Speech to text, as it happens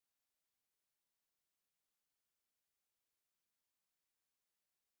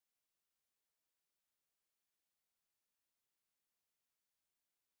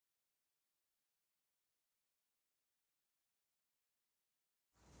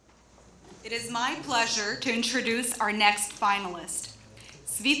It is my pleasure to introduce our next finalist.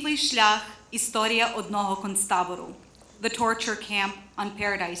 СВІТЛИЙ ШЛЯХ, ІСТОРІЯ одного концтабору, The Torture Camp on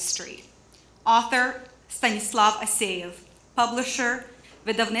Paradise Street. Author Stanislav Aseyev. Publisher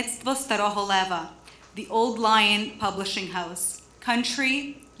Видавництво Старого Лева, The Old Lion Publishing House.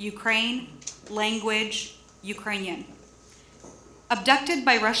 Country, Ukraine. Language, Ukrainian. Abducted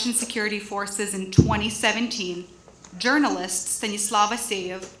by Russian security forces in 2017, journalist Stanislav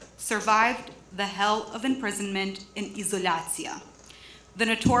Aseyev survived the hell of imprisonment in Izolyatsiya, the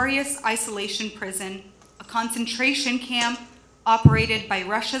notorious isolation prison, a concentration camp operated by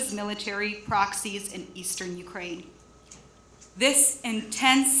Russia's military proxies in eastern Ukraine. This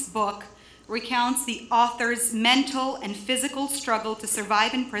intense book recounts the author's mental and physical struggle to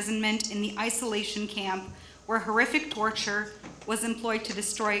survive imprisonment in the isolation camp where horrific torture was employed to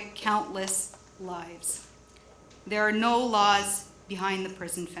destroy countless lives. There are no laws behind the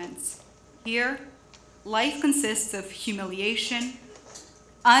prison fence. Here, life consists of humiliation,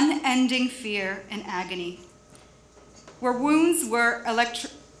 unending fear, and agony. Where wounds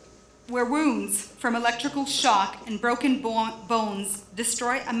from electrical shock and broken bones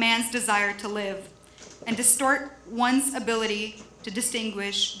destroy a man's desire to live and distort one's ability to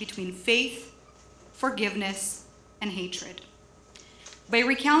distinguish between faith, forgiveness, and hatred. By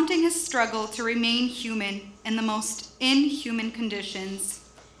recounting his struggle to remain human in the most inhuman conditions,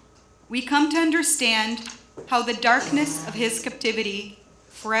 we come to understand how the darkness of his captivity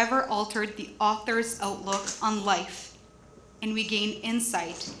forever altered the author's outlook on life, and we gain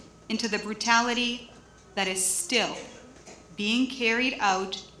insight into the brutality that is still being carried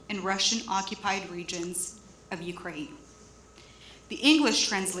out in Russian-occupied regions of Ukraine. The English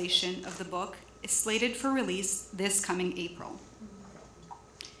translation of the book is slated for release this coming April.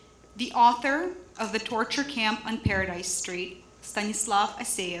 The author of The Torture Camp on Paradise Street, Stanislav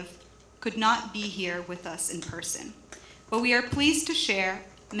Aseyev, could not be here with us in person, but we are pleased to share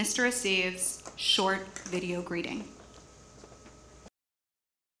Mr. Aseyev's short video greeting.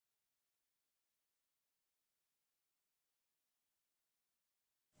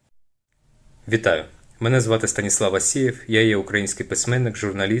 Вітаю! Мене звати Станіслав Асєєв, я є український письменник,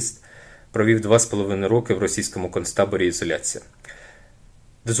 журналіст, провів 2,5 роки в російському концтаборі «Ізоляція».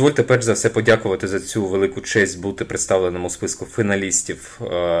 Дозвольте перш за все подякувати за цю велику честь бути представленим у списку фіналістів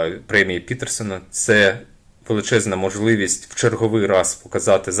премії Petersona. Це величезна можливість в черговий раз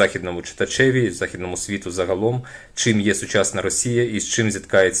показати західному читачеві, західному світу загалом, чим є сучасна Росія і з чим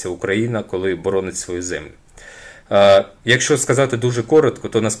зіткається Україна, коли боронить свою землю. Якщо сказати дуже коротко,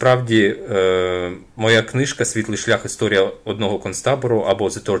 то насправді моя книжка «СВІТЛИЙ шлях. Історія одного концтабору» або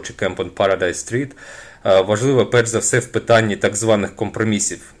 «The Torture Camp on Paradise Street» важлива перш за все в питанні так званих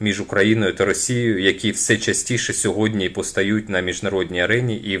компромісів між Україною та Росією, які все частіше сьогодні постають на міжнародній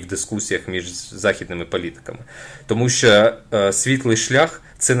арені і в дискусіях між західними політиками. Тому що «Світлий шлях»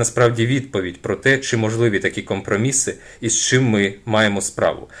 – це насправді відповідь про те, чи можливі такі компроміси і з чим ми маємо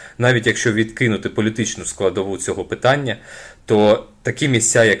справу. Навіть якщо відкинути політичну складову цього питання, то такі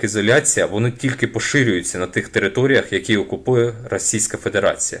місця, як ізоляція, вони тільки поширюються на тих територіях, які окупує Російська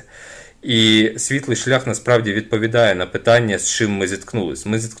Федерація. І «Світлий шлях» насправді відповідає на питання, з чим ми зіткнулись.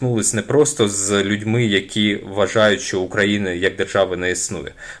 Ми зіткнулись не просто з людьми, які вважають, що України як держави не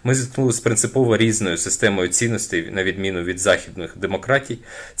існує. Ми зіткнулись з принципово різною системою цінностей, на відміну від західних демократій.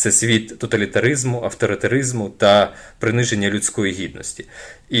 Це світ тоталітаризму, авторитаризму та приниження людської гідності.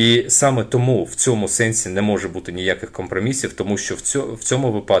 І саме тому в цьому сенсі не може бути ніяких компромісів, тому що в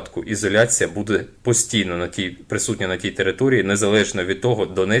цьому випадку ізоляція буде постійно присутня на тій території, незалежно від того,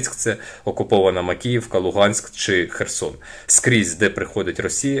 Донецьк це окупована Макіївка, Луганськ чи Херсон. Скрізь, де приходить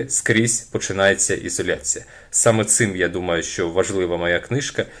Росія, скрізь починається ізоляція. Саме цим, я думаю, що важлива моя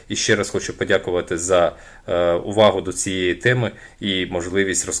книжка. І ще раз хочу подякувати за увагу до цієї теми і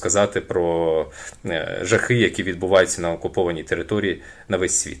можливість розказати про жахи, які відбуваються на окупованій території на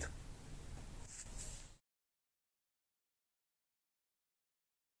весь світ.